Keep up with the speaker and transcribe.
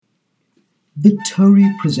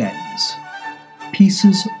Victoria presents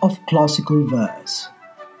Pieces of Classical Verse,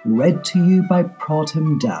 read to you by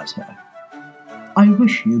Pratham Datta. I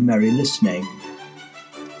wish you merry listening.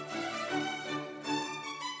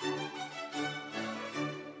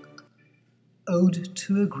 Ode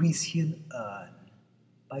to a Grecian Urn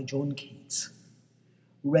by John Keats,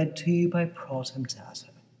 read to you by Pratham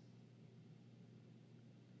Datta.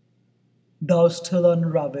 Thou still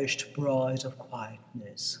unravished bride of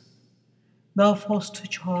quietness, thou foster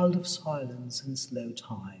child of silence and slow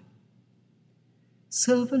time,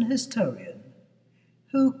 sylvan historian,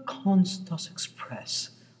 who canst thus express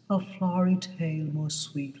a flowery tale more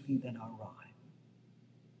sweetly than our rhyme?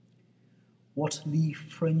 What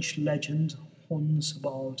leaf-fringed legend haunts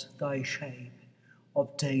about thy shape,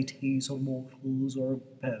 of deities or mortals or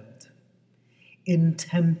of both? In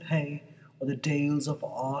Tempe or the dales of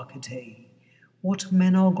Arcady, what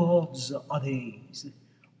men or gods are these?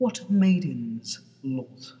 What maidens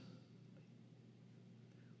loth?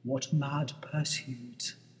 What mad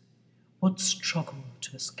pursuit? What struggle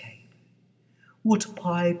to escape? What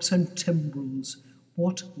pipes and timbrels?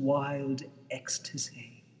 What wild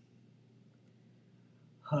ecstasy?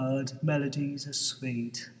 Heard melodies are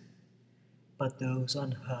sweet, but those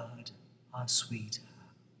unheard are sweeter.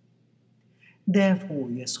 Therefore,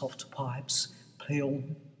 ye soft pipes, play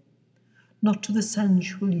on, not to the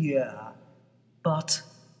sensual ear, but,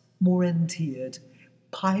 more endeared,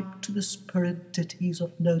 pipe to the spirit ditties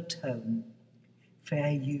of no tone.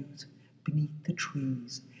 Fair youth, beneath the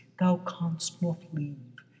trees, thou canst not leave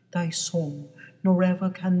thy song, nor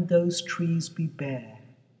ever can those trees be bare.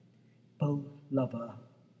 Bold lover,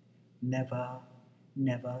 never,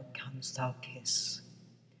 never canst thou kiss.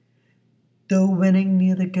 Though winning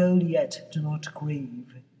near the goal, yet do not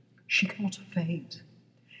grieve, she cannot fade.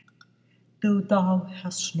 Though thou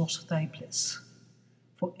hast not thy bliss,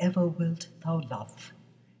 for ever wilt thou love,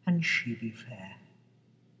 and she be fair.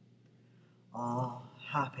 Ah,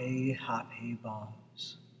 happy, happy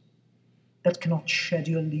boughs, that cannot shed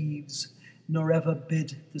your leaves, nor ever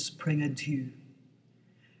bid the spring adieu,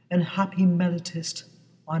 and happy melodist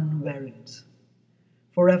unwearied,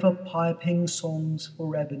 forever piping songs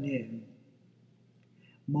forever new.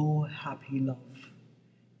 More happy love,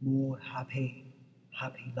 more happy,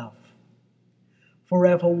 happy love,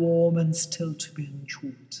 forever warm and still to be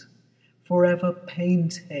enjoyed, forever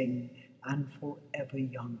painting and forever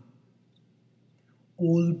young.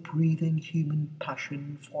 All breathing human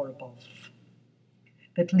passion far above,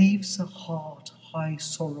 that leaves a heart high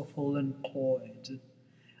sorrowful and cloyed,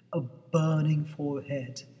 a burning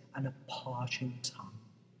forehead and a parching tongue.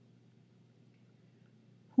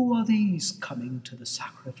 Who are these coming to the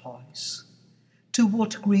sacrifice? To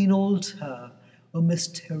what green altar, O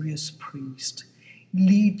mysterious priest,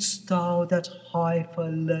 leadst thou that heifer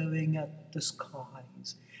lowing at the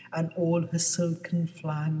skies, and all her silken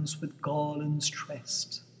flanks with garlands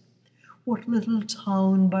tressed? What little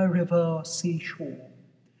town by river or seashore,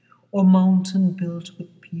 or mountain built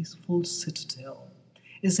with peaceful citadel,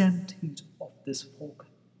 is emptied of this folk,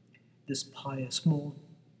 this pious morn?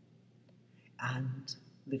 And,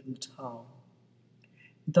 little town,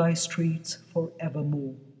 thy streets for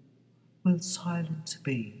evermore will silent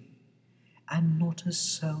be, and not a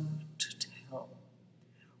soul to tell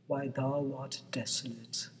why thou art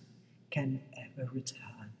desolate can ever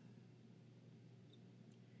return.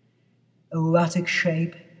 O Attic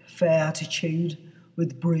shape, fair attitude,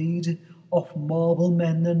 with breed of marble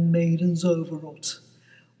men and maidens overwrought,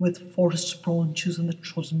 with forest branches and the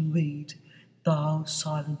trodden weed, thou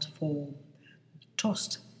silent form,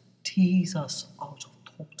 dost tease us out of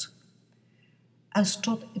thought, as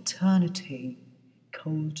doth eternity,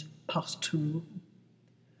 cold pastoral.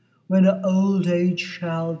 When old age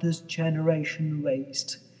shall this generation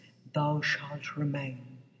waste, thou shalt remain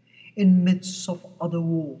in midst of other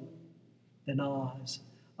war than ours,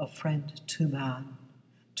 a friend to man,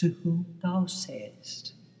 to whom thou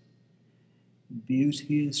sayest,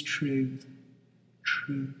 beauty is truth,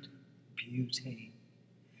 truth beauty.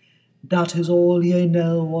 That is all ye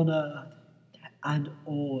know on earth, and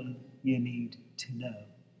all ye need to know.